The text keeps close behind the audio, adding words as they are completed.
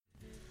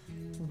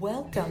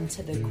Welcome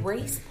to the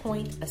Grace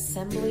Point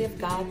Assembly of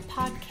God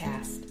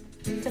podcast.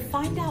 To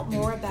find out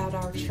more about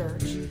our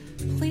church,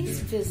 please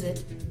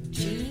visit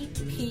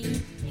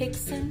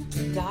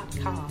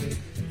gphickson.com.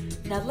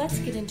 Now let's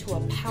get into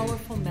a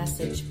powerful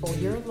message for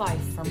your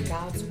life from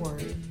God's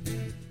Word.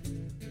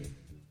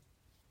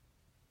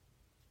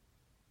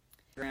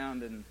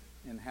 And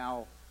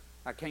how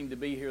I came to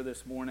be here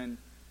this morning,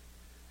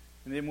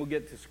 and then we'll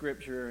get to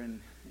Scripture and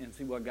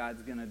see what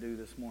God's going to do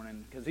this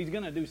morning, because He's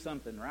going to do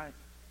something, right?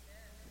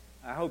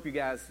 I hope you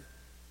guys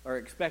are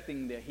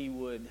expecting that He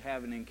would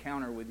have an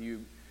encounter with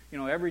you. You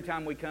know, every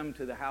time we come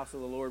to the house of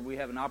the Lord, we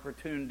have an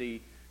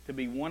opportunity to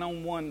be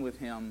one-on-one with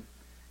Him.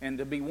 And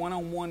to be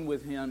one-on-one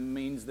with Him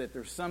means that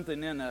there's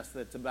something in us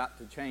that's about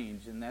to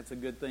change. And that's a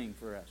good thing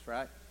for us,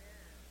 right?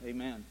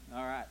 Amen.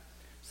 All right.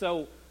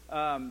 So,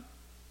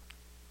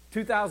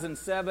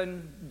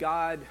 2007,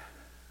 Sheila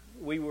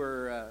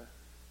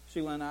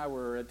and I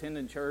were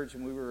attending church,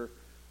 and we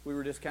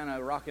were just kind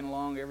of rocking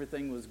along.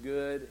 Everything was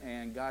good,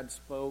 and God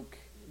spoke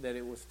that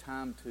it was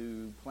time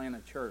to plant a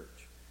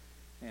church.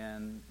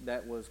 And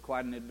that was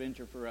quite an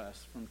adventure for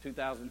us. From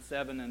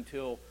 2007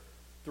 until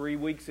 3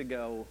 weeks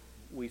ago,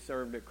 we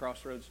served at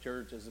Crossroads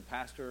Church as a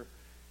pastor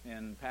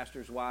and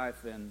pastor's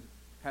wife, and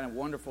had a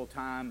wonderful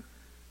time.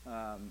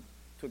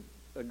 Took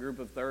a group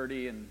of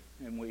 30, and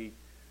we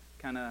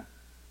kind of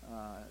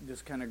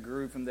just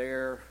grew from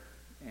there,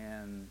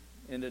 and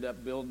ended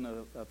up building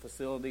a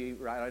facility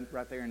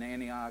right there in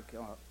Antioch,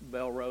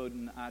 Bell Road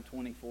and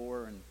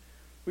I-24, and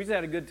we just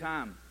had a good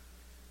time.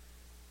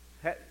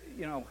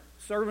 You know,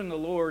 serving the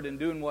Lord and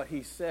doing what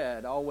He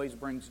said always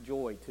brings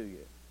joy to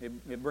you.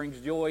 It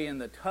brings joy in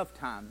the tough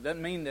times.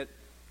 Doesn't mean that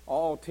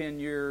all 10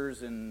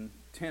 years and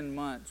 10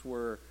 months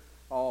were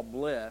all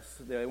bliss.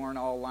 They weren't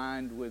all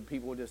lined with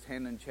people just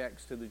handing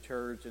checks to the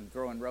church and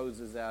throwing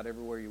roses out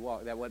everywhere you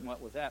walk. That wasn't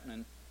what was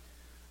happening.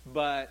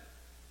 But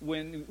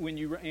when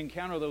you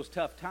encounter those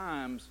tough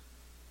times,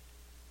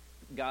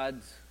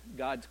 God's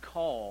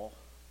call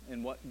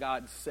and what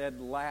God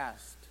said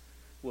last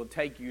will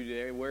take you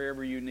to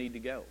wherever you need to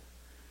go.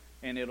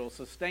 And it'll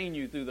sustain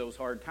you through those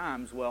hard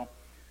times. Well,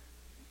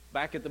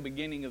 back at the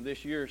beginning of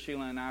this year,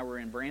 Sheila and I were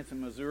in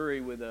Branson, Missouri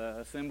with the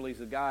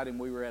Assemblies of God, and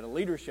we were at a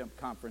leadership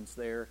conference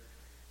there.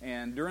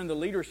 And during the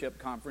leadership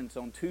conference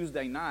on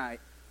Tuesday night,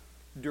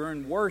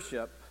 during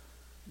worship,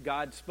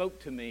 God spoke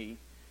to me.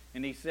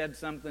 And He said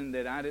something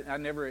that I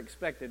never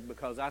expected,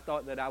 because I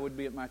thought that I would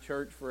be at my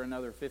church for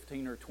another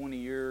 15 or 20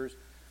 years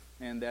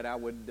and that I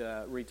would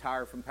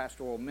retire from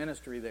pastoral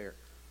ministry there.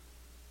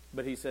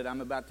 But He said,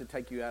 I'm about to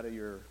take you out of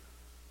your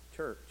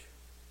church.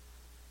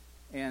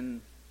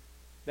 And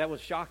that was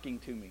shocking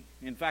to me.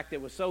 In fact,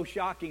 it was so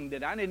shocking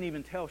that I didn't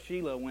even tell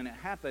Sheila when it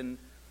happened,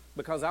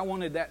 because I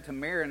wanted that to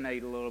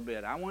marinate a little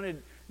bit.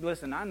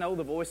 Listen, I know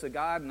the voice of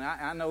God, and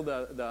I know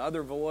the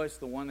other voice,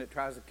 the one that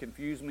tries to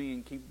confuse me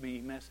and keep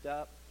me messed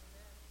up.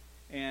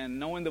 And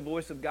knowing the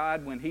voice of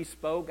God, when He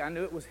spoke, I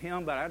knew it was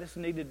Him, but I just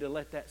needed to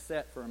let that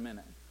set for a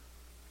minute.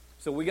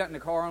 So we got in the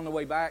car on the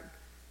way back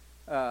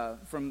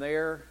from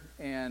there,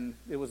 and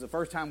it was the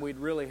first time we'd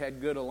really had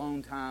good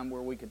alone time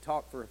where we could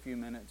talk for a few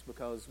minutes,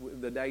 because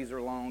the days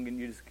are long and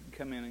you just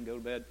come in and go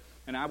to bed.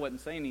 And I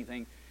wasn't saying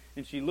anything.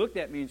 And she looked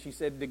at me and she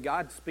said, did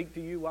God speak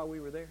to you while we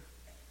were there?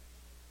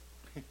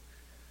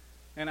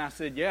 And I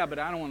said, yeah, but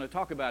I don't want to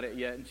talk about it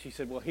yet. And she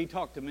said, well, He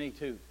talked to me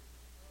too.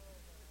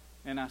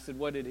 And I said,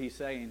 what did He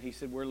say? And He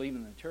said, we're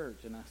leaving the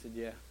church. And I said,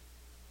 yeah.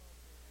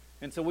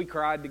 And so we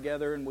cried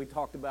together, and we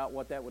talked about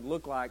what that would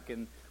look like.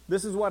 And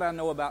this is what I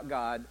know about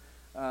God.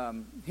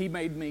 He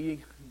made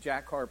me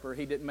Jack Harper.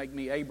 He didn't make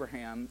me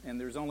Abraham. And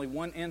there's only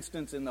one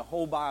instance in the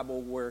whole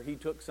Bible where He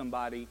took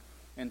somebody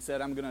and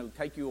said, I'm going to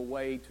take you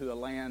away to a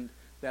land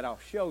that I'll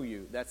show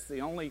you. That's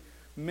the only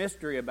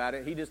mystery about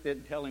it. He just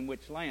didn't tell him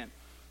which land.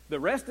 The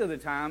rest of the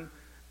time,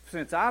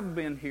 since I've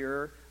been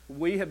here,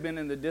 we have been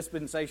in the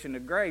dispensation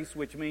of grace,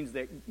 which means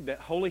that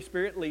Holy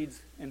Spirit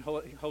leads and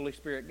Holy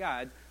Spirit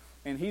guides,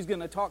 and He's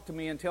going to talk to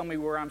me and tell me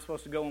where I'm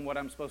supposed to go and what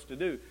I'm supposed to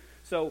do.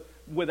 So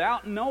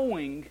without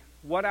knowing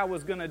what I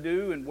was going to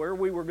do and where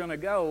we were going to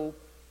go,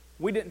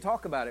 we didn't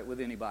talk about it with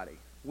anybody.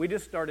 We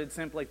just started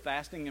simply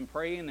fasting and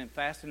praying and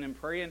fasting and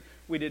praying.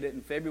 We did it in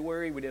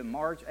February, we did it in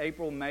March,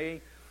 April, May,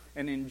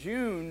 and in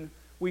June,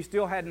 we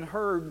still hadn't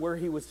heard where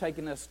He was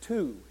taking us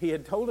to. He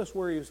had told us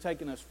where He was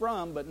taking us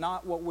from, but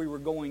not what we were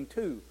going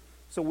to.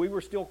 So we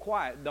were still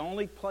quiet. The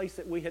only place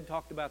that we had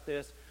talked about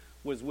this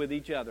was with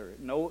each other.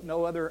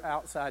 No other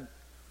outside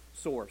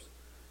source.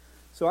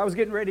 So I was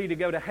getting ready to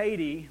go to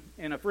Haiti,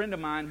 and a friend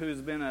of mine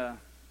who's been an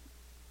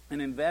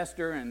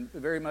investor and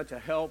very much a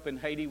help in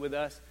Haiti with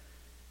us,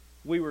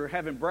 we were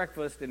having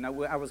breakfast, and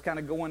I was kind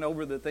of going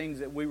over the things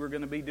that we were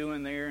going to be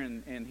doing there,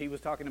 and he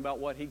was talking about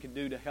what he could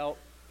do to help.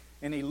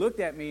 And he looked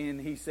at me and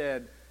he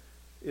said,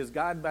 is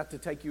God about to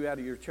take you out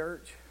of your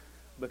church?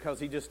 Because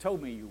He just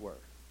told me you were.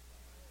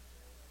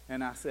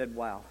 And I said,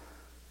 wow.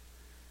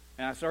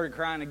 And I started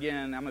crying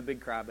again. I'm a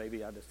big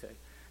crybaby, I'll just tell you.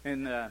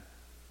 And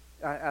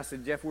I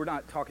said, Jeff, we're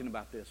not talking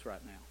about this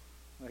right now.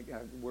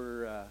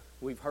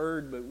 We've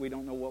heard, but we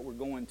don't know what we're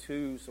going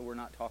to, so we're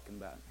not talking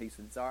about it. He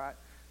said, it's all right.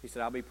 He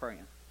said, I'll be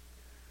praying.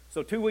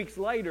 So 2 weeks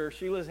later,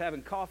 Sheila's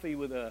having coffee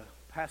with a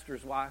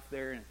pastor's wife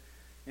there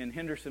in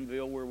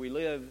Hendersonville where we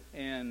live,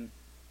 and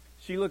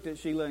she looked at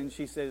Sheila and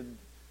she said,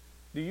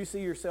 do you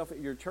see yourself at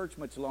your church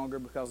much longer?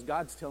 Because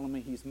God's telling me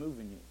He's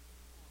moving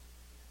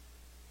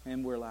you.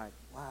 And we're like,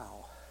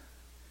 wow.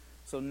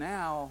 So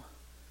now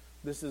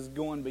this is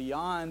going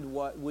beyond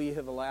what we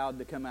have allowed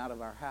to come out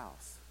of our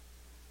house.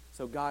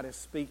 So God is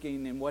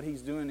speaking, and what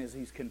He's doing is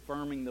He's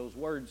confirming those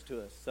words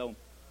to us.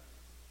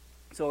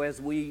 So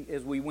as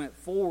we went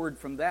forward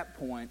from that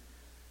point,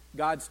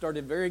 God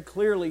started very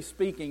clearly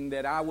speaking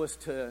that I was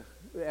to,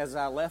 as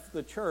I left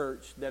the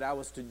church, that I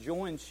was to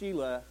join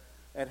Sheila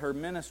at her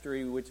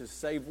ministry, which is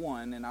Save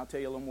One, and I'll tell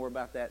you a little more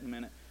about that in a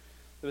minute.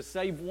 It was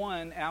Save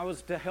One. I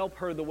was to help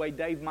her the way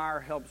Dave Meyer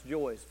helps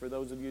Joyce. For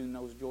those of you who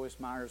know Joyce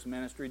Meyer's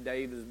ministry,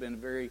 Dave has been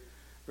very,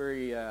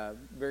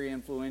 very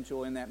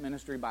influential in that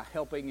ministry by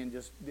helping and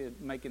just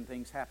making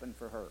things happen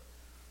for her.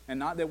 And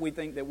not that we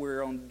think that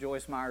we're on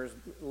Joyce Meyer's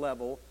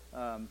level,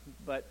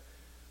 but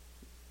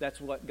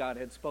that's what God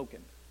had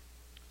spoken.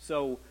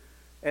 So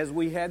as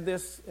we had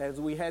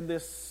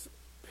this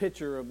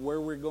picture of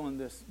where we're going,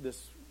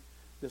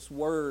 this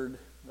word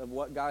of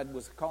what God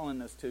was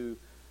calling us to,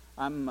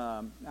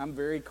 I'm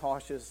very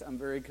cautious. I'm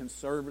very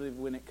conservative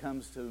when it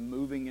comes to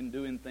moving and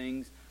doing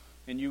things.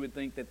 And you would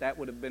think that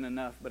would have been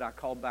enough, but I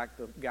called back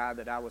the guy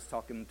that I was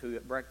talking to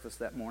at breakfast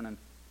that morning.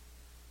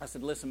 I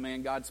said, listen,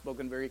 man, God's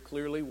spoken very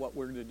clearly what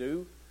we're to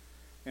do.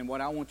 And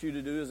what I want you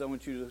to do is I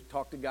want you to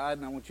talk to God,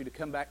 and I want you to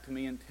come back to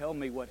me and tell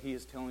me what He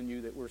is telling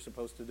you that we're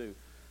supposed to do.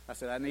 I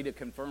said, I need a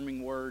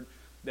confirming word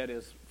that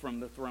is from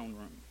the throne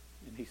room.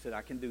 And he said,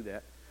 I can do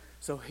that.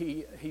 So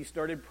he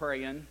started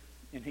praying,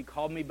 and he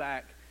called me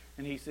back,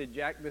 and he said,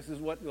 Jack, this is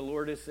what the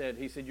Lord has said.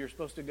 He said, you're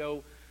supposed to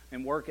go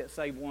and work at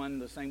Save One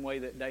the same way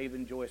that Dave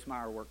and Joyce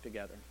Meyer work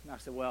together. And I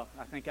said, well,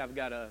 I think I've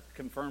got a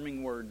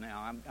confirming word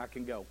now. I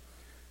can go.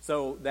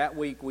 So that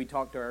week we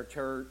talked to our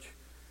church,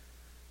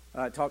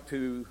 talked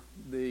to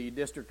the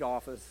district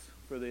office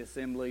for the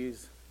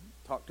assemblies,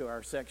 talked to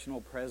our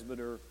sectional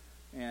presbyter,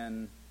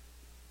 and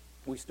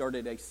we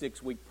started a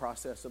 6-week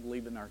process of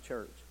leaving our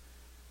church.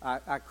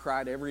 I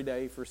cried every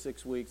day for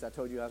 6 weeks. I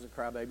told you I was a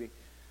crybaby.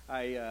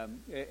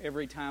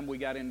 Every time we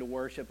got into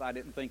worship, I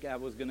didn't think I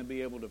was going to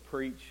be able to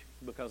preach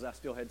because I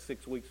still had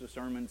 6 weeks of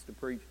sermons to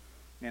preach.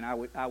 And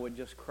I would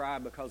just cry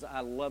because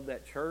I love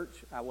that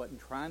church. I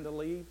wasn't trying to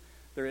leave.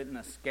 There isn't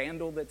a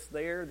scandal that's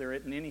there. There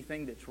isn't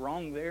anything that's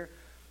wrong there.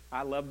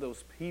 I love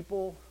those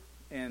people,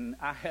 and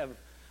I have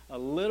a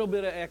little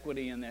bit of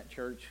equity in that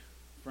church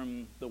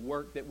from the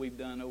work that we've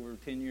done over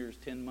 10 years,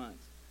 10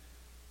 months.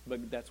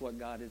 But that's what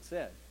God had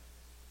said.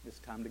 It's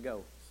time to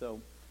go.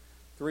 So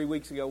 3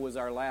 weeks ago was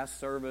our last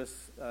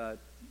service.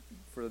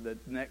 For the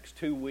next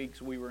 2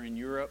 weeks, we were in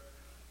Europe.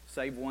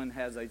 Save One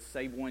has a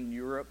Save One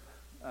Europe,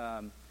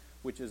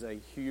 which is a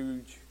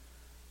huge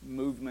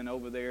movement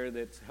over there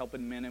that's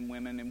helping men and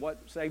women. And what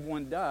Save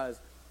One does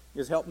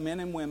is help men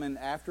and women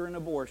after an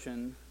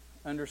abortion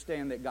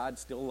understand that God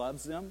still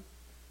loves them,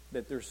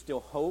 that there's still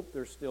hope,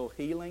 there's still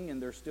healing,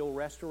 and there's still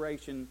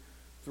restoration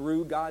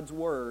through God's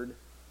Word.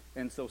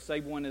 And so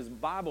Save One is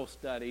Bible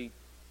study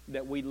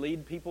that we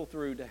lead people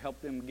through to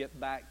help them get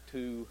back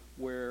to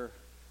where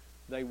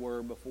they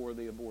were before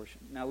the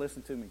abortion. Now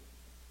listen to me.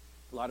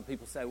 A lot of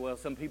people say, well,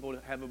 some people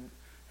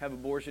have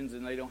abortions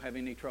and they don't have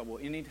any trouble.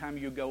 Anytime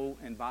you go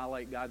and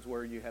violate God's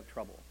Word, you have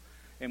trouble.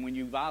 And when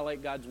you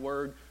violate God's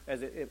Word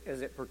as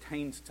it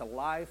pertains to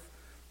life,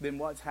 then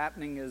what's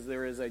happening is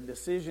there is a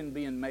decision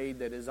being made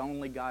that is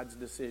only God's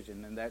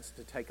decision, and that's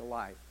to take a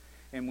life.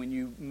 And when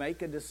you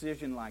make a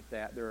decision like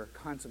that, there are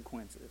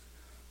consequences.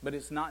 But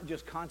it's not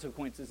just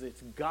consequences,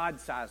 it's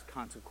God-sized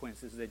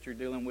consequences that you're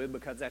dealing with,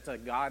 because that's a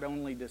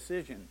God-only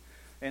decision.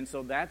 And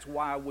so that's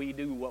why we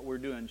do what we're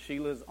doing.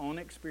 Sheila's own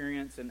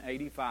experience in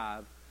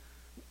 85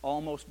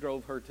 almost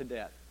drove her to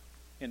death.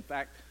 In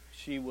fact,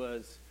 she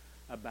was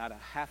about a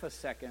half a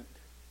second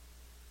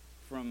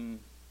from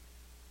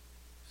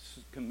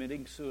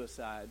committing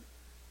suicide,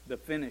 the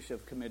finish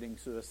of committing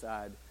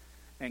suicide,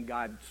 and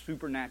God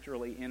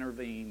supernaturally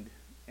intervened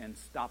and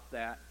stopped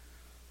that.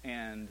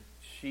 And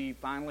she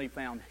finally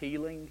found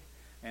healing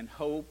and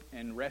hope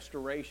and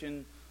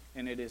restoration,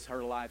 and it is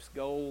her life's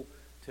goal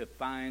to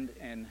find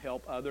and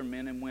help other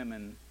men and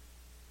women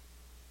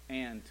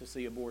and to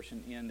see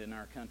abortion end in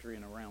our country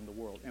and around the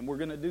world. And we're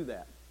going to do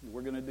that.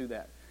 We're going to do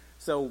that.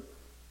 So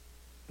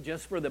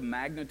just for the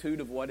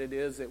magnitude of what it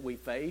is that we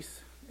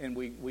face, and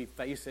we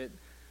face it,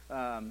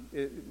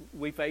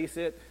 we face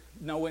it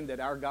knowing that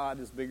our God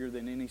is bigger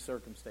than any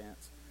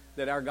circumstance,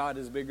 that our God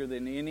is bigger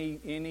than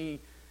any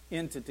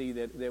entity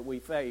that we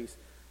face.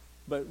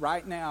 But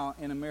right now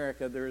in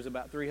America, there is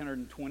about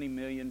 320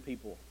 million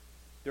people.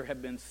 There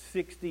have been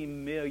 60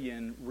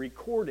 million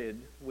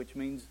recorded, which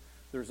means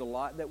there's a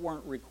lot that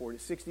weren't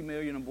recorded. 60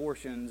 million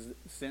abortions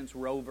since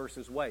Roe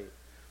versus Wade.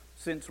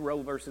 Since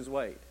Roe versus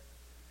Wade.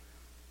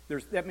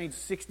 That means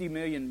 60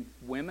 million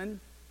women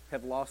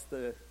have lost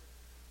the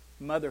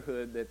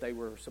motherhood that they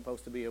were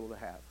supposed to be able to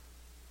have.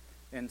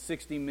 And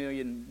 60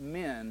 million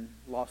men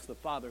lost the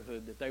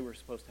fatherhood that they were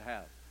supposed to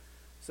have.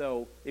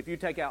 So if you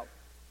take out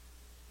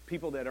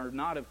people that are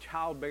not of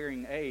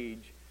childbearing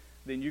age,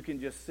 then you can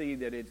just see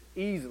that it's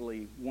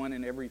easily 1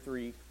 in every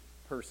 3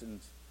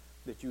 persons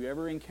that you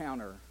ever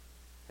encounter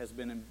has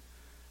been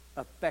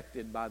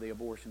affected by the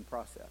abortion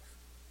process.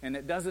 And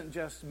it doesn't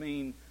just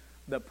mean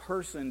the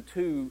person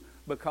too,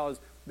 because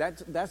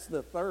that's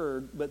the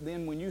third, but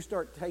then when you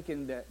start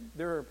taking that,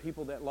 there are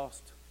people that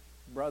lost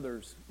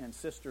brothers and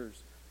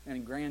sisters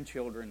and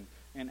grandchildren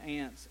and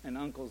aunts and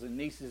uncles and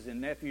nieces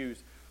and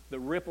nephews. The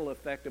ripple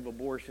effect of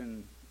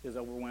abortion is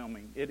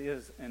overwhelming. It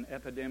is an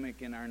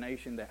epidemic in our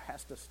nation that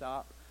has to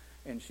stop,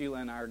 and Sheila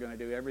and I are going to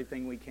do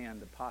everything we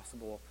can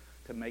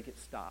to make it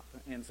stop.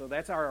 And so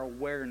that's our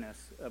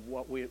awareness of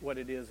what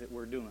it is that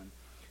we're doing.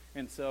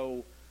 And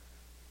so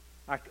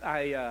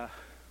I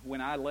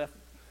when I left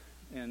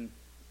and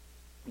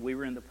we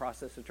were in the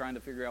process of trying to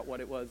figure out what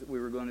it was that we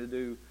were going to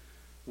do,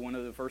 one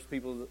of the first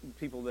people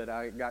that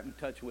I got in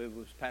touch with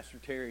was Pastor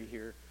Terry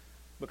here,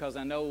 because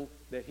I know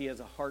that he has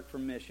a heart for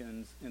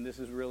missions, and this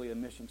is really a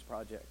missions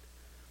project.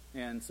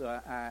 And so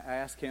I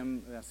asked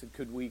him, I said,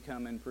 could we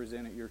come and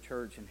present at your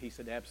church? And he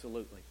said,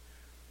 absolutely.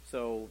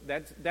 So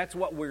that's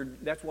what we're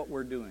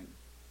doing.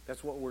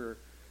 That's what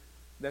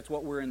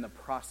we're in the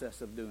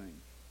process of doing.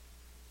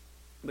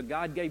 But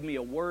God gave me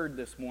a word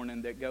this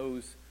morning that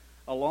goes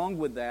along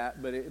with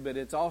that, but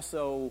it's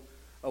also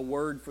a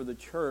word for the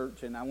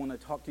church, and I want to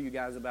talk to you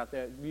guys about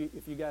that.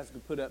 If you guys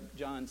could put up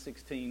John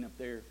 16 up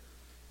there.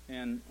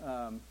 And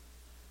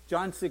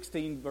John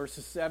 16,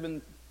 verses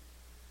 7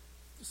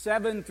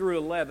 through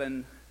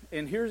 11.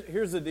 And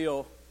here's the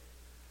deal.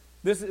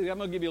 I'm going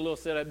to give you a little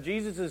setup.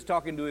 Jesus is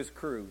talking to his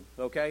crew,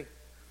 okay?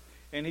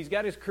 And he's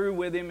got his crew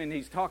with him, and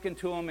he's talking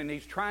to them, and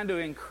he's trying to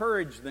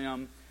encourage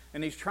them,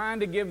 and he's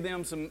trying to give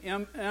them some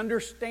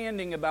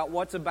understanding about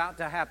what's about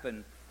to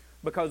happen.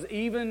 Because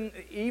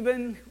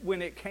even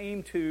when it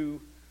came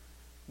to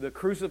the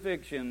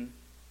crucifixion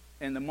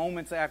and the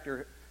moments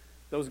after,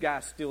 those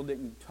guys still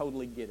didn't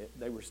totally get it.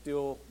 They were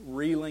still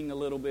reeling a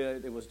little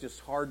bit. It was just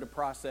hard to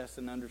process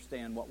and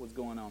understand what was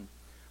going on.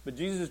 But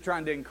Jesus is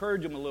trying to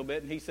encourage them a little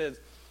bit, and he says,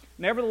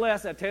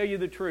 nevertheless, I tell you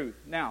the truth.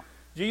 Now,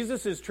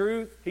 Jesus is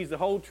truth. He's the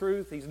whole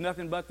truth. He's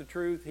nothing but the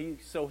truth.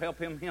 So help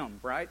him,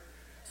 right?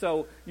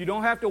 So you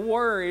don't have to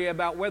worry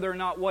about whether or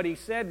not what he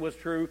said was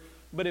true.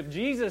 But if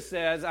Jesus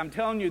says, I'm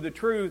telling you the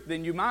truth,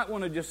 then you might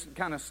want to just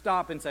kind of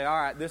stop and say, all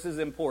right, this is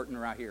important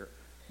right here.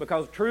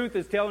 Because truth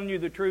is telling you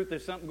the truth.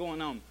 There's something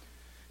going on.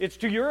 It's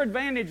to your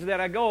advantage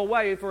that I go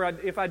away, for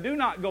if I do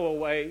not go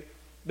away,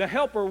 the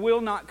Helper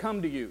will not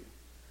come to you.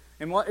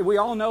 And we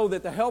all know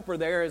that the Helper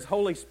there is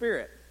Holy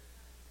Spirit.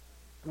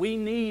 We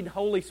need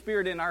Holy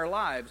Spirit in our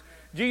lives.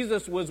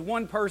 Jesus was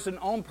one person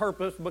on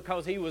purpose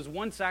because he was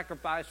one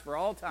sacrifice for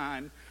all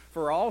time,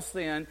 for all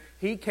sin.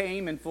 He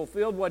came and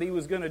fulfilled what he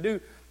was going to do.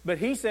 But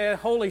he said,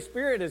 Holy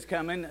Spirit is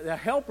coming, the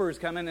Helper is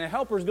coming, and the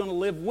Helper is going to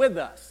live with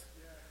us.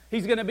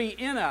 He's going to be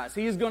in us.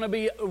 He's going to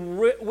be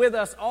with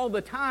us all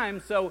the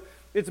time. So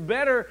it's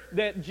better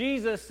that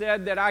Jesus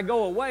said that I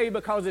go away,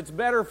 because it's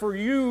better for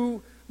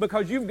you,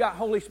 because you've got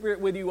Holy Spirit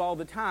with you all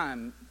the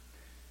time.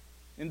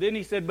 And then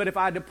he said, but if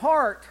I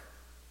depart,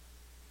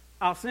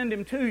 I'll send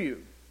him to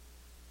you.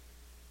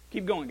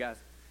 Keep going, guys.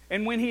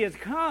 And when he has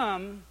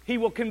come, he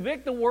will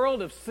convict the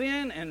world of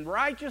sin and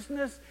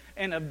righteousness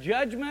and of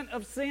judgment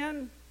of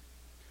sin,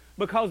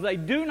 because they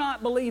do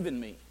not believe in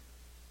me.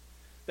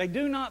 They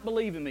do not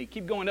believe in me.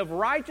 Keep going. Of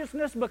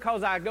righteousness,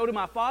 because I go to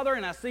my Father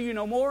and I see you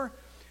no more.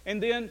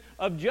 And then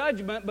of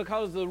judgment,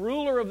 because the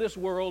ruler of this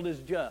world is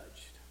judged.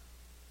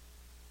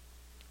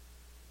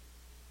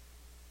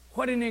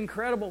 What an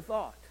incredible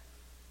thought.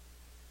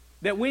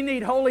 That we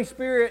need Holy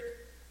Spirit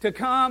to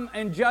come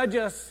and judge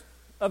us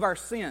of our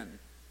sin.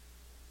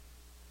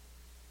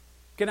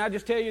 Can I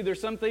just tell you,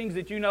 there's some things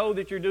that you know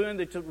that you're doing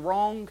that's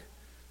wrong.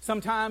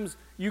 Sometimes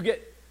you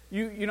get,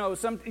 I'll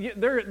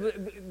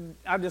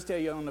just tell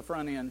you on the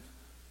front end,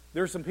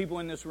 there's some people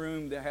in this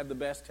room that have the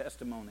best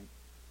testimony.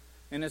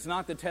 And it's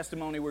not the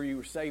testimony where you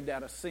were saved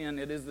out of sin.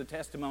 It is the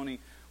testimony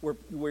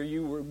where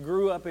you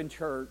grew up in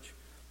church,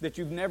 that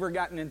you've never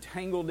gotten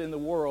entangled in the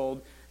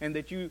world, and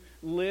that you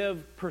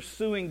live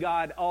pursuing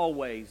God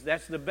always.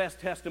 That's the best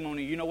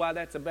testimony. You know why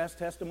that's the best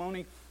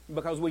testimony?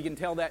 Because we can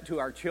tell that to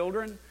our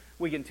children.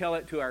 We can tell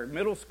it to our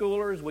middle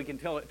schoolers. We can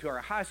tell it to our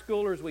high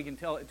schoolers. We can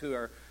tell it to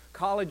our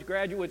college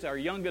graduates, our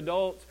young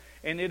adults.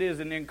 And it is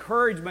an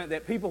encouragement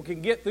that people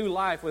can get through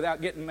life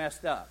without getting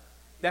messed up.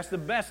 That's the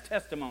best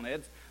testimony.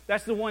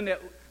 That's the one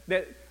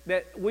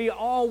that we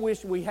all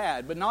wish we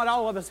had. But not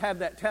all of us have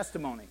that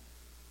testimony.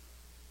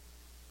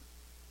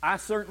 I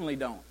certainly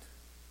don't.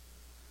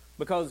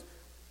 Because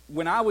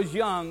when I was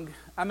young,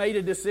 I made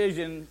a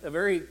decision, a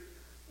very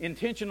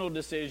intentional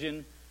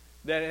decision,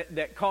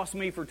 that cost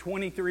me for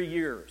 23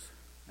 years.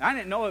 I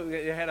didn't know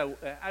it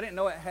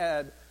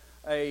had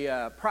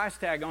a price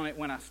tag on it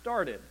when I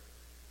started.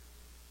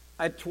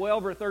 At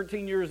 12 or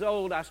 13 years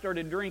old, I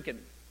started drinking.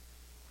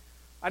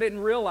 I didn't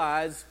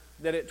realize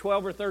that at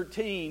 12 or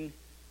 13,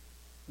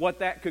 what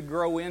that could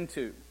grow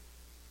into.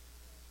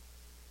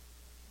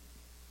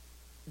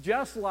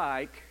 Just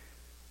like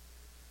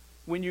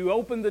when you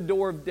open the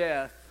door of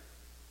death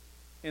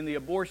in the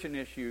abortion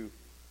issue,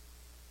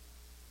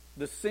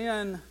 the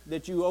sin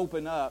that you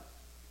open up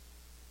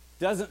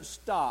doesn't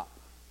stop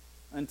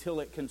until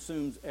it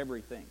consumes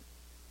everything.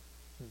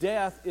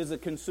 Death is a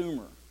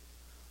consumer.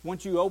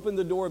 Once you open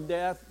the door of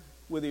death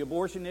with the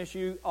abortion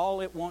issue,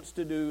 all it wants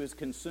to do is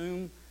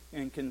consume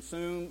and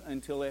consume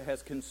until it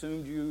has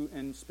consumed you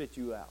and spit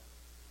you out.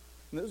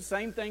 And the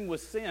same thing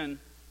with sin,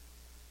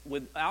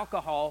 with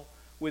alcohol.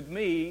 With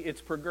me,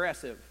 it's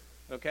progressive,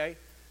 okay?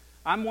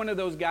 I'm one of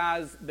those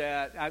guys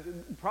that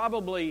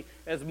probably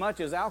as much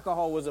as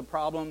alcohol was a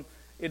problem,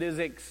 it is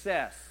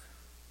excess.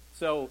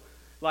 So,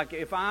 like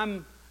if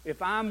I'm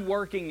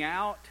working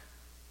out,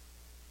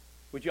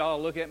 would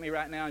y'all look at me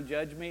right now and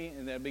judge me,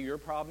 and that'd be your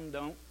problem?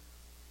 Don't.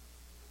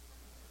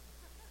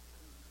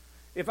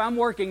 If I'm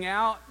working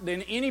out,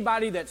 then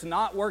anybody that's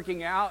not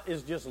working out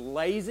is just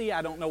lazy.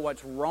 I don't know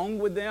what's wrong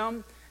with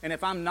them. And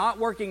if I'm not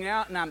working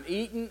out and I'm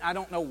eating, I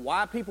don't know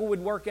why people would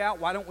work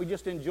out. Why don't we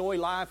just enjoy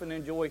life and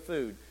enjoy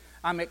food?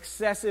 I'm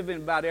excessive in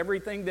about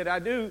everything that I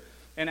do,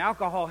 and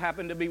alcohol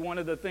happened to be one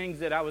of the things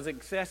that I was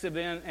excessive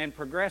in and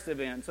progressive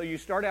in. So you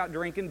start out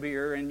drinking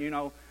beer,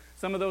 and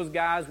some of those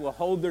guys will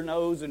hold their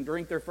nose and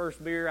drink their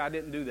first beer. I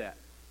didn't do that.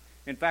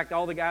 In fact,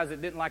 all the guys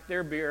that didn't like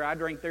their beer, I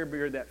drank their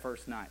beer that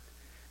first night.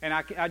 And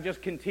I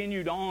just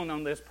continued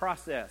on this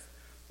process.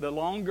 The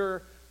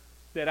longer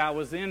that I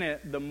was in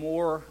it, the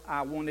more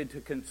I wanted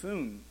to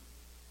consume.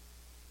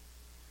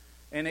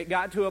 And it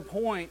got to a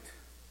point,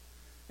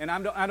 and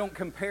I don't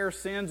compare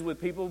sins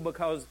with people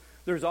because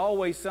there's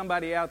always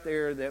somebody out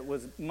there that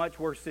was much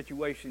worse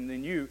situation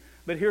than you.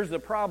 But here's the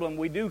problem,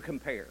 we do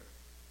compare.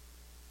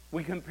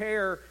 We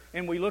compare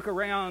and we look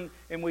around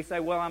and we say,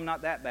 well, I'm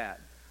not that bad.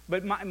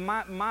 But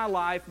my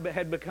life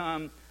had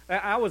become,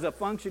 I was a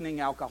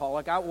functioning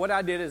alcoholic. What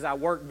I did is I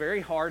worked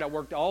very hard. I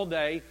worked all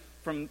day.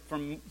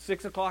 From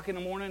 6 o'clock in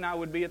the morning, I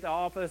would be at the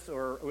office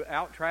or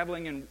out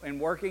traveling and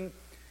working,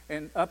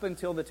 and up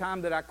until the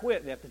time that I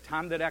quit. At the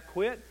time that I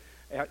quit,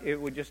 it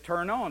would just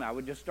turn on. I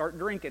would just start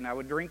drinking. I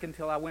would drink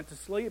until I went to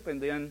sleep,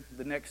 and then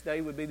the next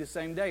day would be the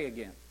same day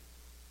again.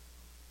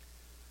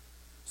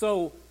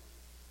 So,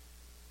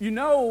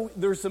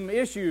 there's some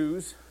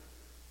issues,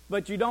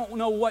 but you don't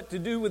know what to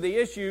do with the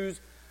issues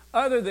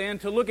other than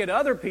to look at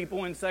other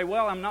people and say,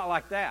 well, I'm not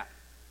like that.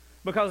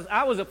 Because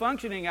I was a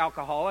functioning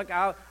alcoholic.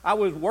 I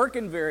was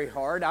working very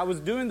hard. I was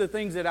doing the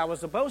things that I was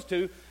supposed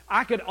to.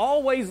 I could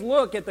always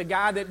look at the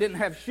guy that didn't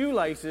have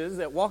shoelaces,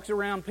 that walks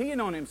around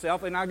peeing on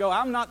himself, and I go,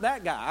 I'm not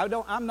that guy.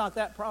 I'm not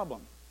that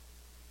problem.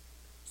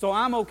 So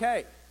I'm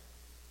okay.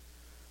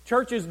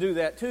 Churches do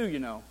that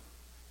too,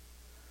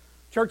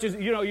 Churches,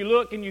 you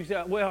look and you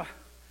say, well,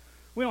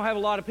 we don't have a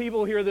lot of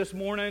people here this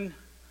morning.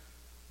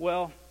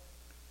 Well,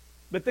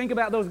 but think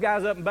about those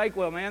guys up in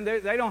Bakewell, man.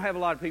 They don't have a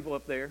lot of people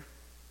up there.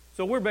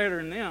 So we're better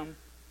than them.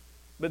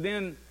 But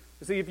then,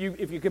 see, if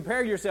you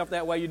compare yourself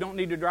that way, you don't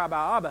need to drive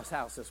by Abba's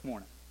house this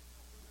morning.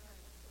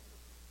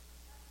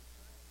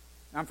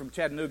 I'm from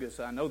Chattanooga,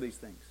 so I know these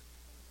things.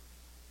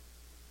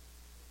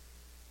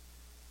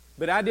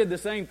 But I did the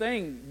same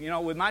thing,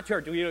 with my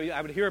church.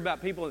 I would hear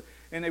about people,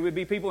 and there would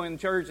be people in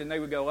church, and they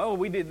would go, oh,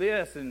 we did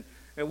this, and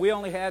we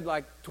only had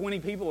like 20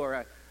 people.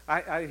 Or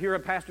I hear a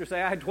pastor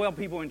say, I had 12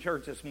 people in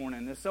church this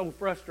morning. It's so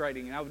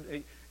frustrating.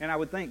 And I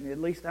would think, at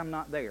least I'm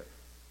not there.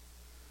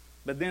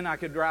 But then I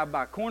could drive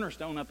by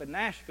Cornerstone up in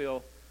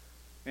Nashville,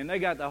 and they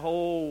got the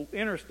whole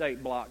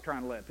interstate block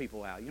trying to let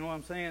people out. You know what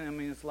I'm saying? I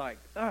mean, it's like,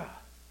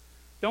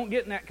 don't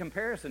get in that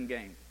comparison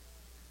game.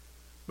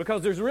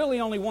 Because there's really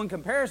only one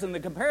comparison. The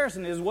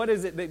comparison is, what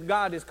is it that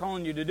God is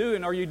calling you to do,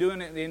 and are you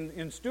doing it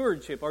in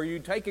stewardship? Are you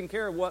taking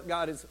care of what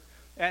God has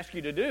asked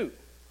you to do?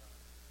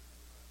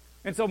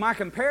 And so my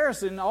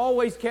comparison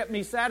always kept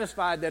me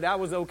satisfied that I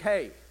was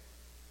okay.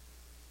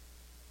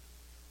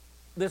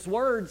 This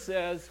word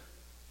says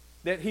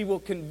that He will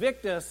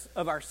convict us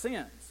of our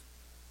sins.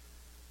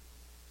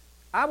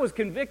 I was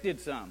convicted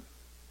some.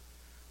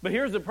 But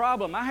here's the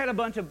problem. I had a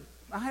bunch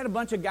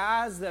of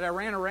guys that I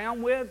ran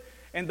around with,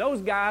 and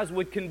those guys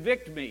would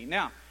convict me.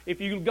 Now, if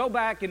you go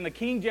back in the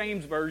King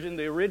James Version,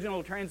 the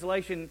original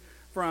translation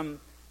from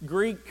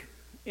Greek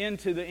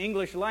into the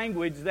English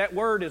language, that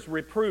word is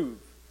reprove.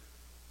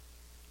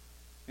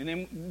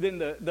 And then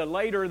the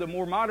later, the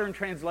more modern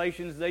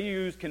translations, they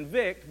use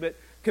convict, but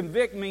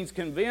convict means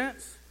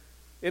convince.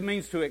 It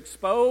means to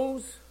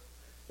expose.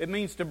 It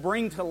means to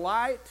bring to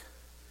light.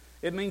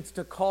 It means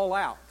to call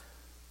out.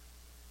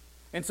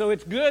 And so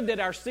it's good that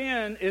our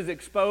sin is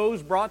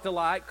exposed, brought to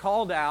light,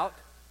 called out,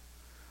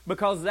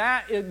 because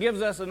it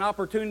gives us an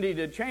opportunity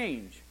to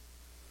change.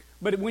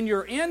 But when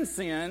you're in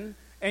sin,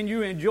 and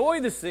you enjoy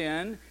the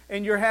sin,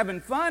 and you're having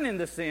fun in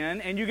the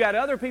sin, and you got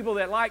other people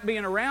that like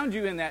being around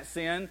you in that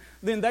sin,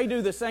 then they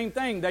do the same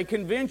thing. They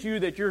convince you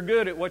that you're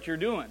good at what you're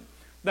doing.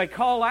 They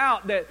call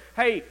out that,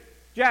 hey,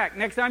 Jack,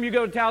 next time you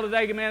go to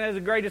Talladega, man, that's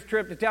the greatest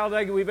trip to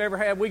Talladega we've ever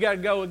had. We got to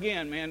go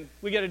again, man.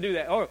 We got to do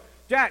that. Or,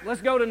 Jack,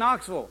 let's go to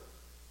Knoxville.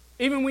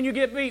 Even when you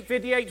get beat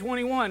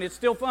 58-21, it's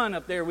still fun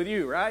up there with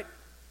you, right?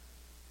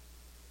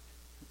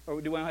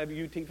 Or do I have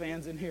UT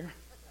fans in here?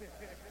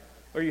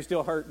 Or are you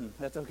still hurting?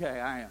 That's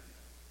okay, I am.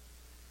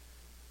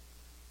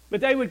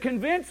 But they would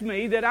convince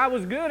me that I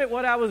was good at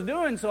what I was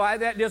doing, so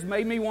that just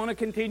made me want to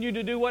continue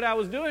to do what I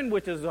was doing,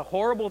 which is a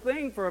horrible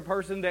thing for a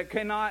person that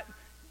cannot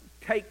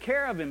take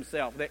care of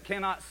himself, that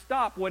cannot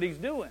stop what he's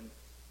doing.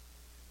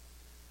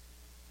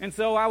 And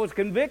so I was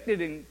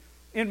convicted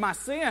in my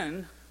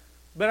sin,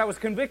 but I was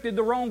convicted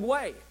the wrong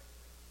way.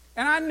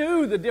 And I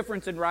knew the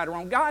difference in right or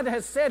wrong. God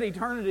has set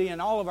eternity in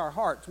all of our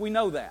hearts. We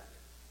know that.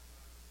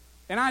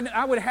 And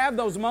I would have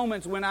those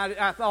moments when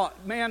I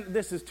thought, man,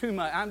 this is too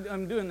much.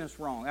 I'm doing this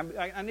wrong.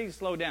 I need to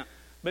slow down.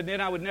 But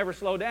then I would never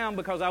slow down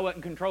because I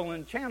wasn't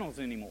controlling the channels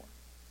anymore.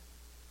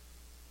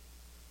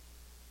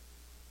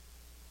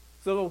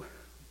 So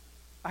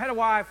I had a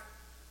wife,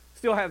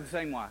 still have the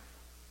same wife.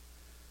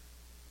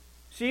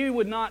 She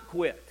would not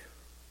quit.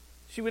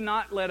 She would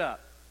not let up.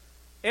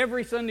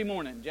 Every Sunday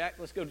morning, Jack,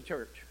 let's go to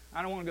church.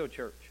 I don't want to go to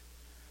church.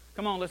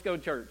 Come on, let's go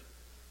to church.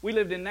 We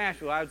lived in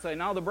Nashville. I would say,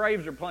 no, the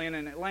Braves are playing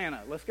in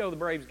Atlanta. Let's go to the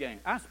Braves game.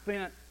 I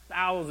spent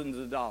thousands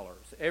of dollars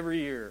every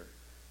year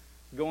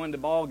going to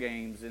ball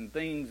games and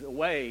things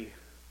away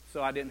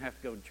so I didn't have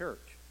to go to church.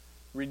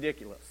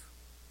 Ridiculous.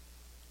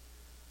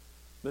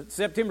 But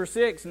September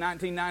 6,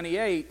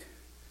 1998,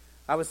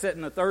 I was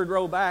sitting the third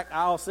row back,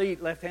 aisle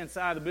seat, left-hand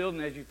side of the building.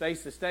 As you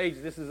face the stage,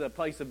 this is a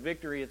place of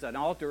victory. It's an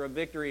altar of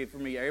victory for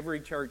me. Every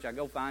church, I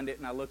go find it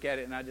and I look at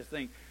it and I just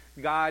think,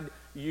 God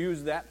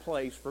used that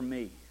place for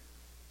me.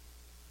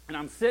 And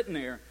I'm sitting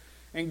there,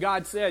 and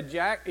God said,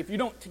 Jack, if you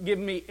don't give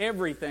me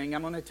everything,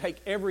 I'm going to take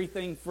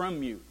everything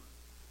from you.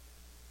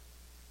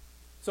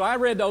 So I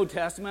read the Old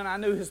Testament. I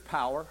knew His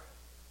power.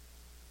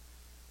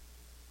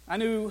 I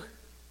knew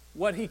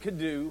what He could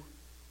do.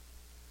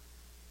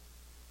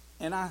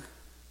 And I,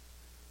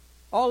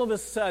 all of a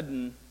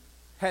sudden,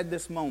 had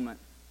this moment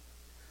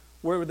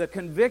where the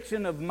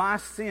conviction of my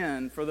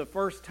sin for the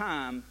first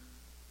time,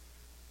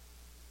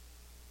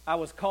 I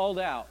was called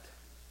out.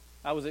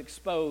 I was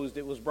exposed.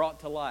 It was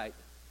brought to light.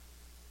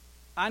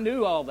 I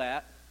knew all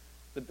that,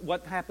 but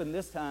what happened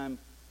this time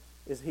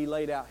is He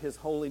laid out His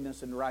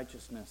holiness and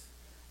righteousness.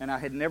 And I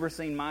had never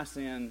seen my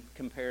sin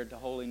compared to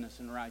holiness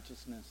and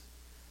righteousness.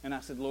 And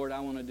I said, Lord, I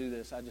want to do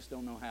this. I just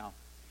don't know how.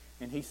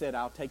 And He said,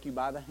 I'll take you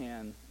by the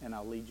hand and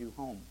I'll lead you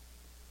home.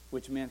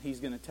 Which meant He's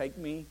going to take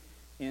me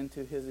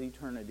into His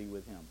eternity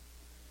with Him.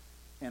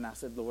 And I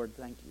said, Lord,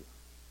 thank you.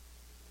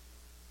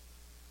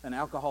 An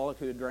alcoholic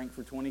who had drank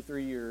for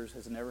 23 years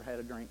has never had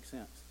a drink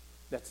since.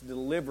 That's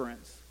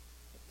deliverance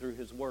through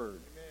His Word.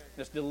 Amen.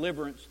 That's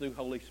deliverance through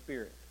Holy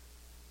Spirit.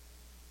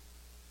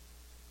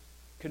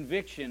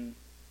 Conviction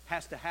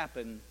has to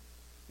happen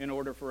in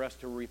order for us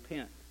to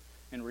repent.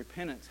 And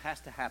repentance has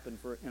to happen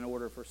in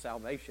order for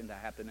salvation to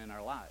happen in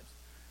our lives.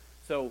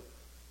 So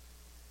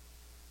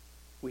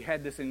I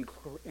had this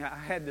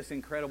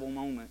incredible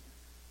moment.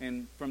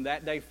 And from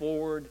that day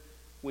forward,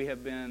 we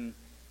have been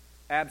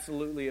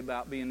absolutely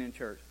about being in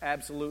church.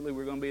 Absolutely,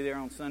 we're going to be there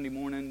on Sunday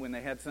morning. When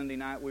they had Sunday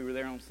night, we were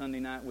there on Sunday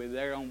night. We were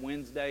there on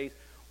Wednesdays.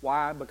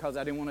 Why? Because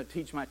I didn't want to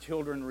teach my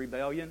children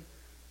rebellion.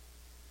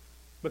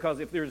 Because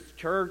if there's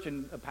church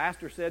and a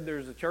pastor said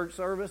there's a church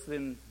service,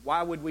 then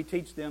why would we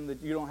teach them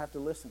that you don't have to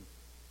listen?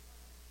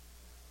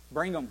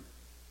 Bring them.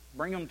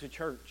 Bring them to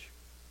church.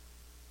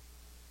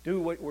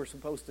 Do what we're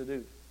supposed to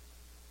do.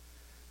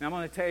 Now I'm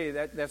going to tell you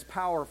that that's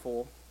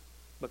powerful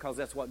because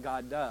that's what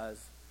God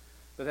does.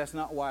 But that's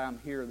not why I'm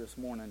here this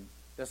morning.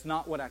 That's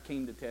not what I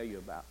came to tell you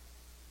about.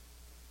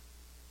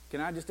 Can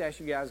I just ask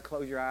you guys to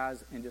close your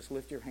eyes and just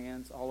lift your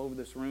hands all over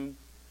this room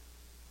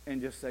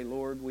and just say,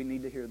 Lord, we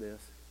need to hear this.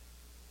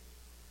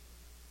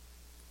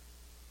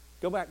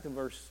 Go back to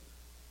verse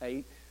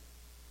 8.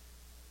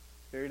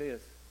 There it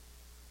is.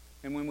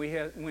 And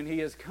when He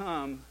has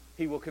come,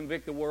 He will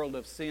convict the world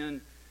of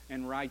sin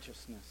and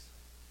righteousness.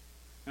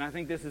 And I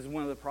think this is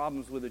one of the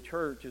problems with the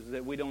church is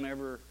that we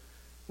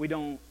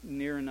don't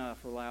near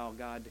enough allow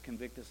God to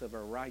convict us of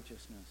our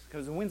righteousness.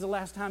 Because when's the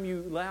last time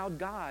you allowed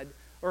God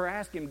or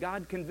asked Him,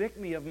 God, convict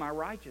me of my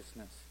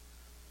righteousness?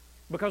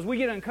 Because we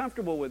get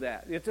uncomfortable with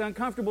that. It's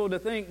uncomfortable to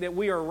think that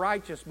we are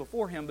righteous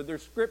before Him, but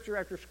there's scripture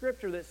after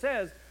scripture that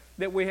says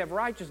that we have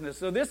righteousness.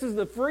 So this is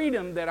the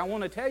freedom that I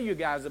want to tell you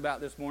guys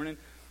about this morning,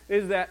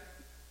 is that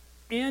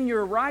in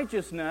your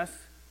righteousness,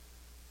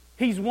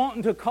 He's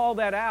wanting to call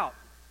that out.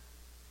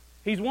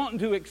 He's wanting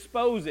to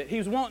expose it.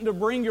 He's wanting to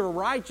bring your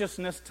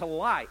righteousness to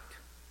light.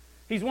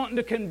 He's wanting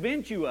to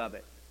convince you of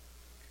it.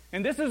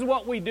 And this is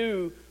what we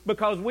do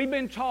because we've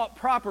been taught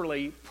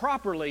properly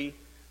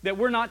that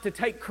we're not to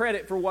take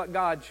credit for what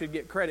God should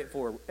get credit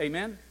for.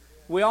 Amen?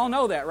 We all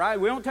know that, right?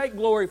 We don't take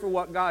glory for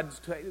what God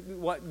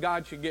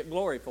should get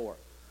glory for.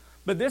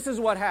 But this is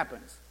what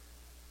happens.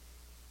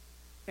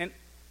 And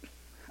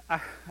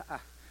I've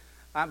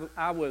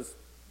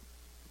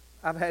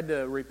had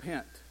to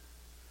repent.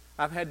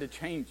 I've had to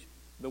change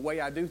the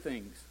way I do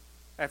things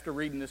after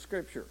reading the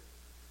scripture.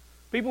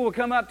 People would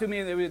come up to me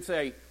and they would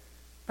say,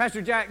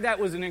 Pastor Jack, that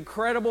was an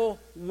incredible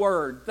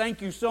word.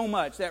 Thank you so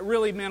much. That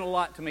really meant a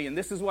lot to me, and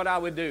this is what I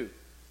would do.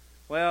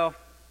 Well,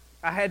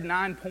 I had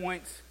 9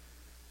 points.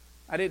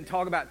 I didn't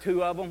talk about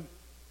 2 of them,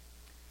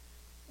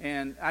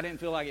 and I didn't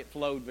feel like it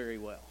flowed very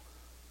well.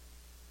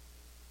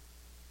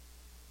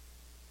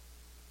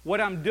 What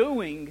I'm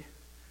doing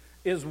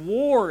is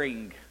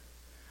warring.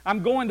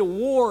 I'm going to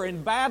war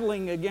and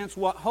battling against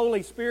what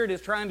Holy Spirit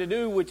is trying to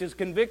do, which is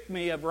convict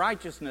me of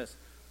righteousness.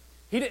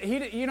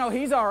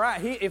 He's all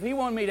right. If he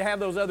wanted me to have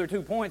those other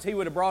 2 points, he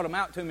would have brought them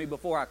out to me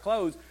before I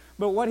closed.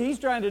 But what he's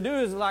trying to do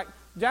is like,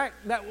 Jack,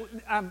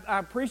 I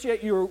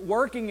appreciate you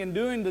working and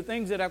doing the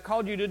things that I've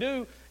called you to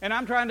do, and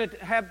I'm trying to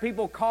have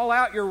people call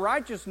out your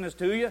righteousness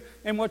to you,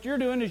 and what you're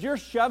doing is you're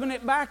shoving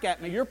it back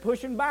at me. You're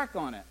pushing back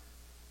on it.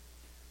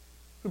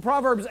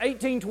 Proverbs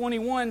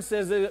 18:21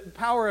 says the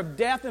power of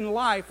death and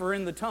life are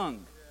in the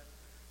tongue.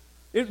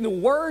 The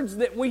words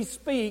that we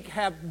speak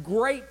have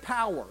great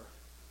power.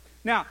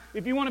 Now,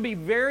 if you want to be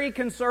very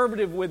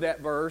conservative with that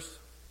verse,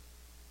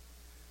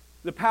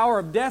 the power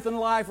of death and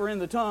life are in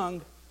the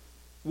tongue,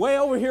 way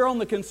over here on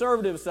the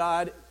conservative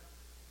side,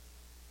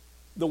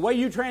 the way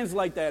you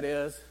translate that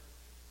is,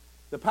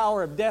 the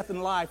power of death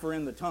and life are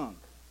in the tongue.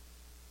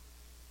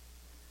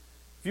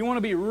 If you want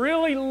to be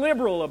really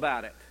liberal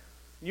about it,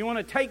 you want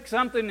to take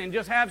something and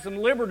just have some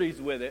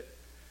liberties with it,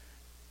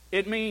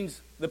 it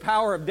means the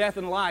power of death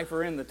and life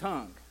are in the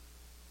tongue.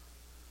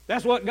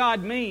 That's what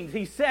God means.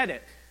 He said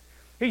it.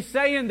 He's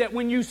saying that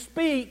when you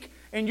speak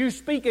and you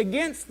speak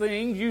against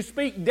things, you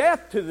speak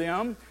death to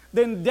them,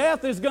 then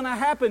death is going to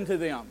happen to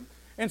them.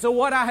 And so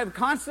what I have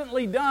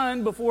constantly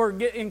done before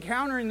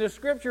encountering this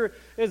scripture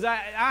is I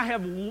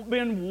have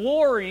been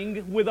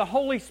warring with the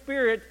Holy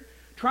Spirit,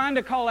 trying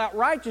to call out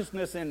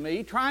righteousness in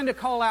me, trying to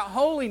call out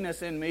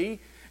holiness in me,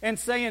 and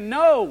saying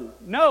no,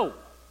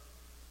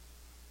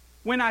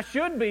 when I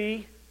should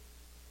be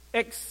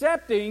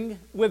accepting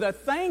with a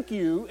thank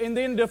you and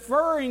then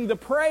deferring the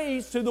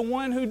praise to the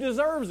one who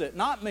deserves it.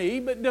 Not me,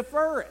 but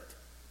defer it.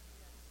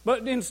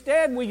 But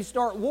instead we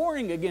start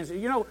warring against it.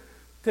 You know,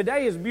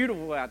 today is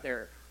beautiful out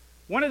there.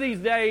 One of these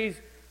days,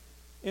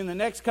 in the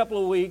next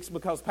couple of weeks,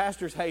 because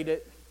pastors hate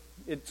it,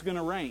 it's going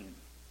to rain.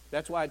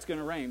 That's why it's going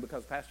to rain,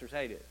 because pastors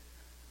hate it.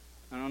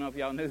 I don't know if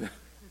y'all knew that.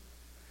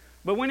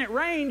 But when it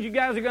rains, you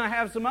guys are going to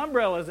have some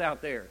umbrellas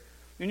out there.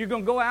 And you're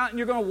going to go out and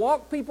you're going to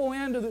walk people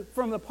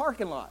from the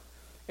parking lot.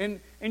 And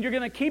you're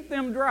going to keep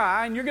them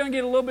dry, and you're going to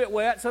get a little bit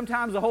wet.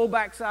 Sometimes the whole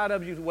backside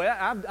of you is wet.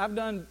 I've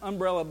done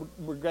umbrella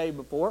brigade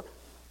before.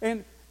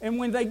 And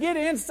when they get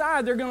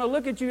inside, they're going to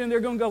look at you and they're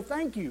going to go,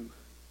 thank you.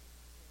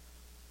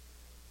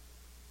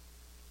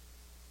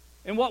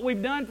 And what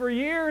we've done for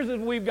years is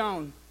we've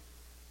gone,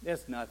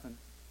 that's nothing.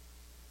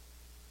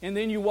 And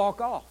then you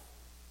walk off.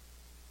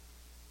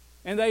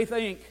 And they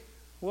think,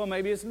 well,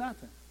 maybe it's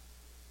nothing.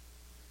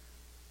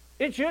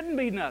 It shouldn't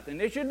be nothing.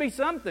 It should be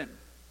something.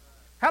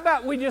 How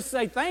about we just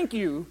say, thank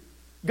you.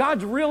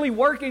 God's really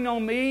working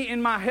on me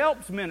in my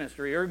helps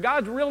ministry, or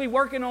God's really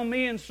working on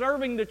me in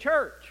serving the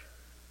church.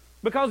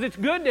 Because it's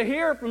good to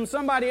hear from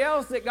somebody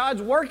else that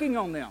God's working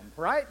on them,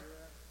 right?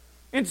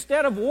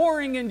 Instead of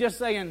warring and just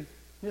saying,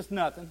 it's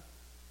nothing.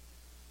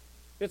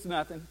 It's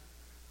nothing.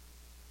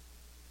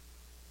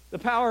 The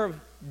power of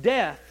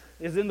death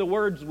is in the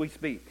words we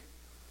speak.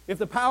 If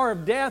the power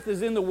of death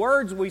is in the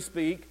words we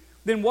speak,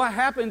 then what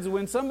happens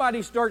when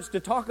somebody starts to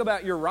talk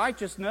about your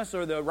righteousness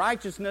or the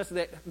righteousness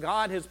that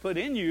God has put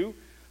in you,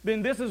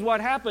 then this is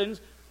what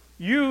happens.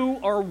 You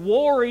are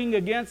warring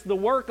against the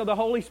work of the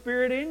Holy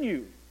Spirit in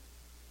you.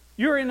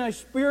 You're in a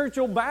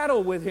spiritual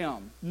battle with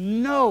Him.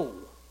 No,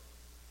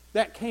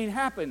 that can't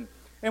happen.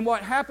 And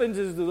what happens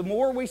is the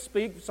more we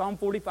speak, Psalm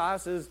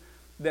 45 says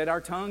that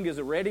our tongue is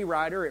a ready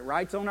writer. It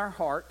writes on our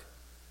heart.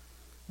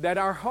 That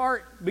our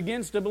heart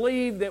begins to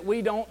believe that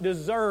we don't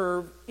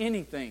deserve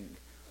anything.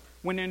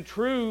 When in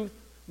truth,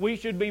 we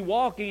should be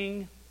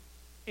walking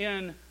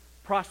in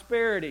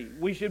prosperity.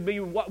 We should be,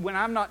 when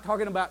I'm not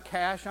talking about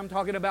cash, I'm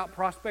talking about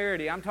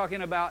prosperity. I'm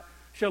talking about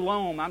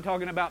shalom. I'm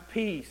talking about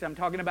peace. I'm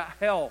talking about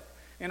health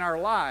in our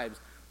lives.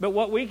 But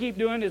what we keep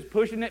doing is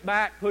pushing it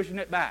back, pushing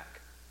it back.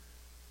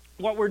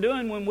 What we're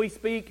doing when we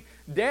speak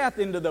death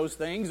into those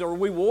things, or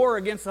we war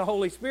against the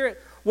Holy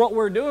Spirit, what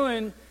we're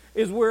doing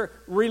is we're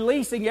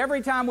releasing,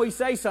 every time we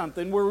say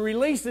something, we're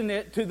releasing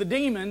it to the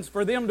demons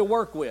for them to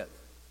work with.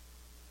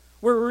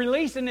 We're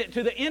releasing it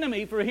to the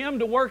enemy for him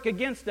to work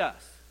against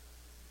us.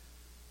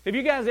 Have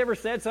you guys ever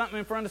said something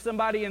in front of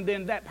somebody and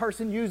then that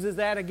person uses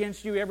that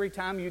against you every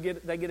time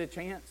they get a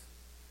chance?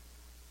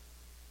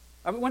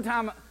 One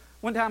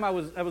time I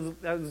was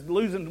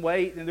losing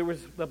weight, and there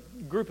was a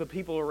group of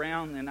people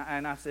around,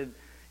 and I said,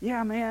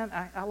 yeah, man,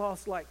 I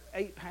lost like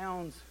 8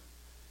 pounds.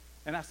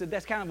 And I said,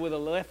 that's kind of with a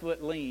left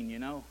foot lean, you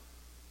know.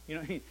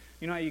 You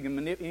know how you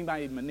can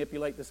anybody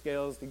manipulate the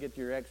scales to get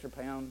your extra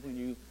pound when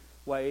you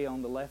weigh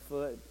on the left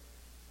foot?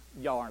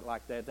 Y'all aren't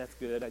like that. That's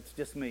good. It's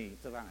just me.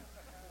 It's fine.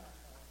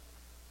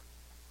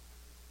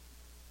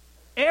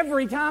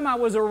 Every time I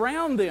was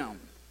around them,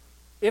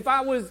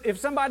 If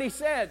somebody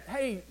said,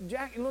 hey,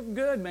 Jack, you look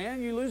good,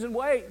 man, you're losing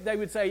weight, they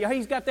would say, yeah,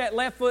 he's got that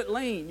left foot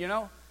lean, you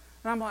know.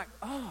 And I'm like,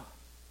 oh.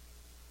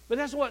 But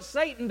that's what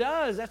Satan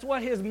does. That's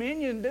what his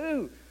minions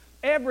do.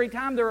 Every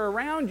time they're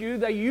around you,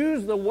 they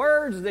use the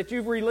words that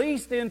you've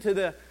released into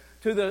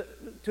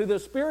the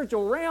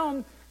spiritual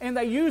realm, and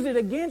they use it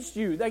against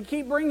you. They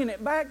keep bringing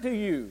it back to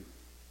you.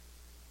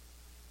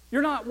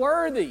 You're not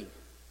worthy.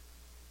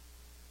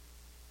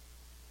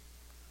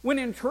 When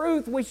in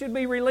truth, we should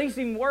be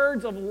releasing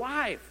words of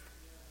life.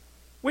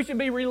 We should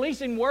be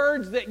releasing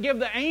words that give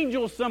the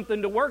angels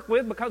something to work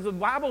with, because the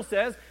Bible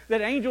says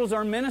that angels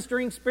are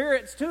ministering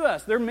spirits to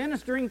us. They're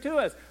ministering to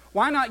us.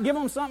 Why not give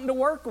them something to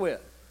work with?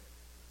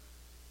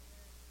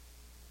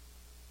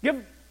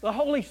 Give the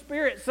Holy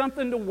Spirit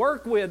something to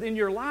work with in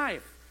your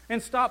life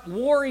and stop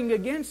warring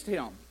against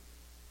Him.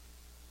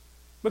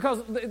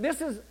 Because this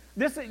is,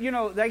 you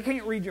know, they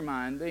can't read your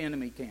mind. The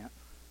enemy can't.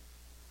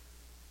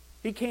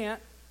 He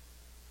can't.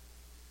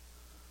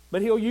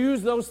 But he'll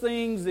use those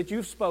things that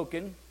you've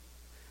spoken,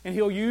 and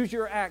he'll use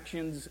your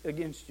actions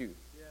against you.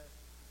 Yes.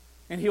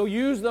 And he'll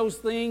use those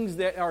things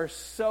that are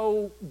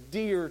so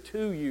dear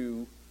to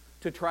you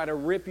to try to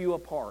rip you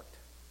apart.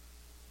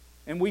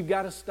 And we've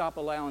got to stop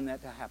allowing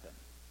that to happen.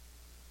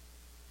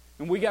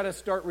 And we got to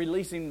start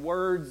releasing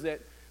words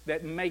that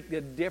make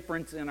the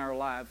difference in our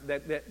life,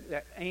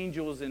 that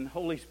angels and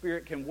Holy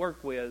Spirit can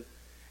work with.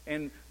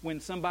 And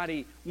when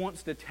somebody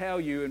wants to tell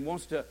you and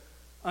wants to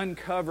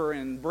uncover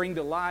and bring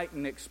to light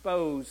and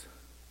expose,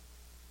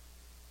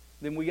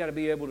 then we got to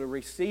be able to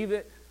receive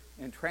it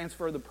and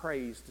transfer the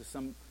praise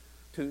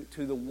to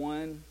the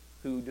one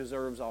who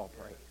deserves all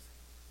praise.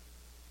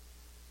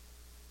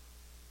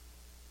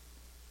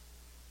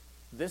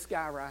 This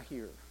guy right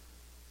here,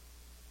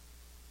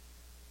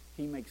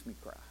 he makes me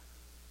cry.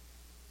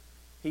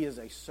 He is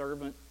a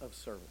servant of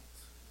servants.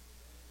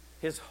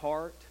 His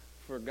heart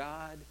for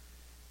God,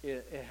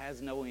 it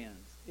has no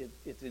ends.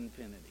 It's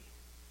infinity.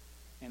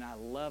 And I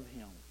love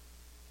him.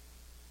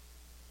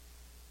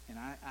 And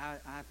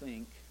I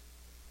think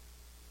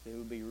it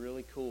would be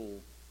really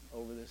cool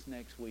over this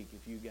next week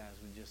if you guys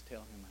would just tell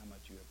him how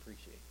much you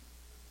appreciate him.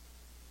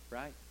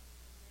 Right?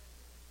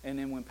 And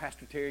then when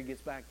Pastor Terry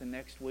gets back the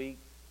next week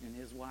and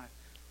his wife,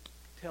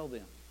 tell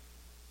them.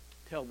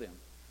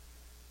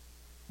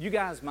 You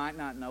guys might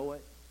not know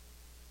it,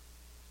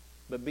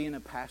 but being a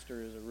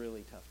pastor is a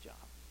really tough job.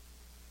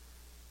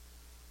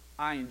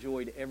 I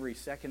enjoyed every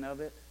second of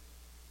it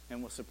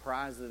and was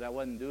surprised that I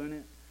wasn't doing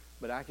it.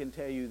 But I can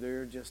tell you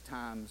there are just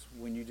times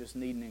when you just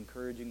need an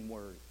encouraging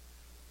word.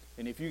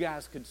 And if you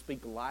guys could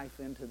speak life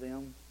into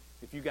them,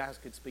 if you guys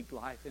could speak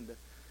life into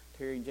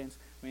Terry and Jens,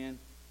 man,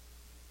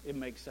 it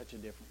makes such a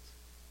difference.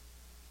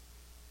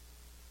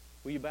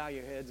 Will you bow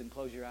your heads and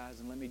close your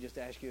eyes and let me just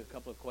ask you a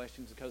couple of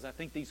questions, because I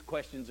think these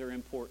questions are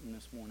important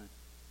this morning.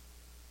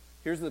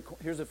 Here's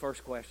the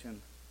first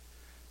question.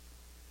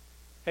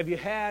 Have you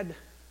had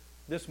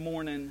this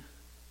morning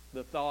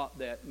the thought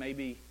that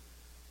maybe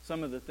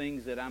some of the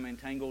things that I'm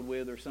entangled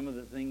with or some of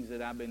the things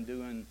that I've been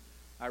doing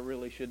I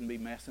really shouldn't be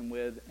messing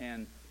with,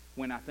 and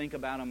when I think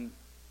about them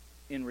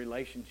in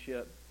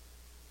relationship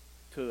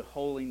to the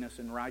holiness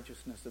and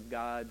righteousness of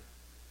God,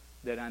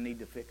 that I need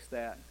to fix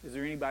that? Is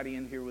there anybody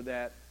in here with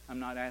that? I'm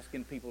not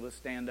asking people to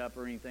stand up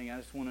or anything. I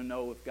just want to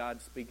know if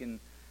God's speaking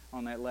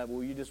on that level.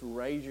 Will you just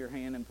raise your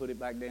hand and put it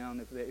back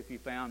down if you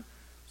found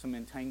some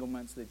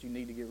entanglements that you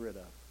need to get rid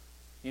of?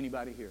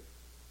 Anybody here?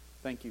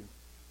 Thank you.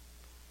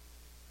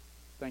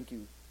 Thank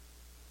you.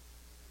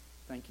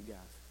 Thank you, guys.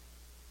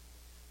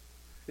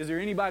 Is there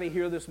anybody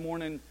here this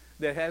morning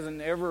that has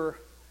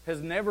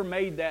never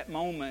made that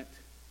moment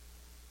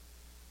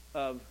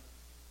of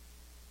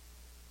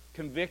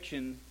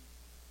conviction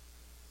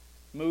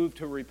move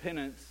to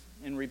repentance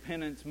and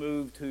repentance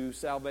move to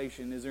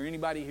salvation? Is there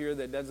anybody here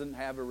that doesn't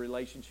have a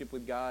relationship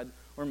with God,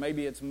 or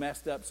maybe it's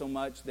messed up so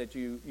much that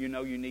you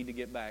know you need to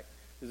get back?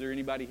 Is there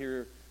anybody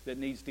here that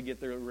needs to get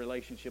their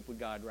relationship with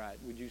God right?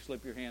 Would you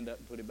slip your hand up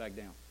and put it back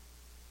down?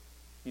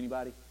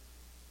 Anybody?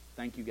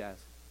 Thank you, guys.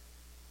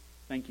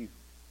 Thank you.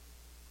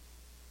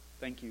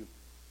 Thank you.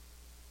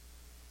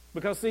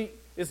 Because, see,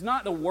 it's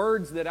not the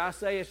words that I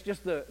say, it's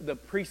just the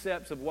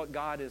precepts of what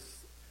God has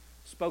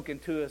spoken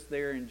to us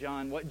there in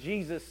John. What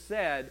Jesus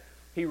said,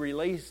 He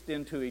released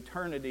into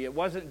eternity. It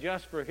wasn't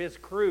just for His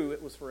crew,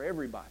 it was for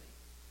everybody.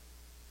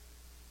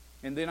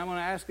 And then I'm going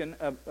to ask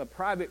a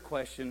private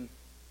question.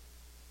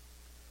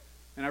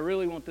 And I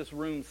really want this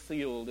room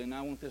sealed, and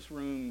I want this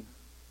room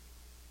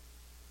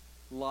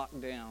locked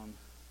down.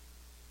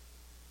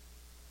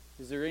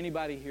 Is there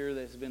anybody here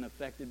that's been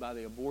affected by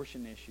the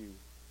abortion issue?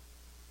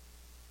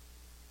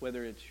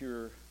 Whether it's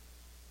your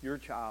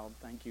child,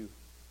 thank you.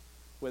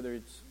 Whether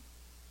it's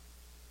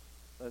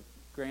a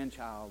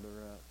grandchild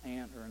or an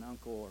aunt or an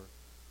uncle, or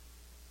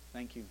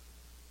thank you.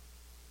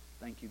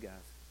 Thank you, guys.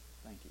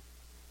 Thank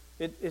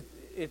you.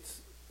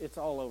 It's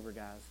all over,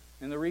 guys.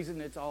 And the reason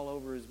it's all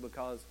over is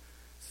because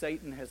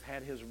Satan has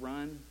had his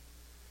run.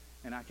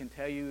 And I can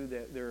tell you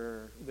that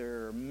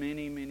there are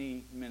many,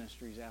 many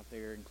ministries out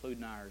there,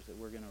 including ours, that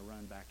we're going to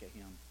run back at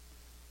him.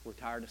 We're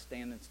tired of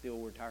standing still.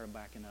 We're tired of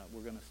backing up.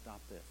 We're going to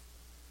stop this.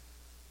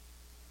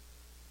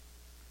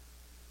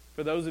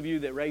 For those of you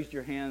that raised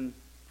your hand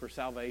for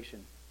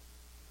salvation,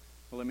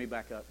 well, let me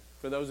back up.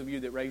 For those of you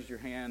that raised your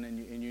hand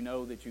and you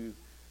know that you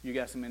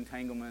got some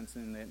entanglements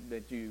and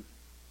that you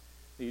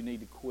need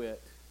to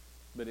quit,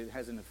 but it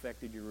hasn't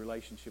affected your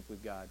relationship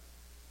with God,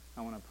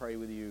 I want to pray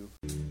with you.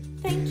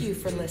 Thank you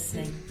for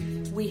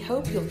listening. We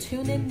hope you'll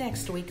tune in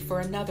next week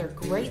for another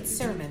great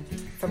sermon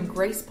from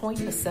Grace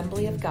Point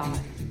Assembly of God.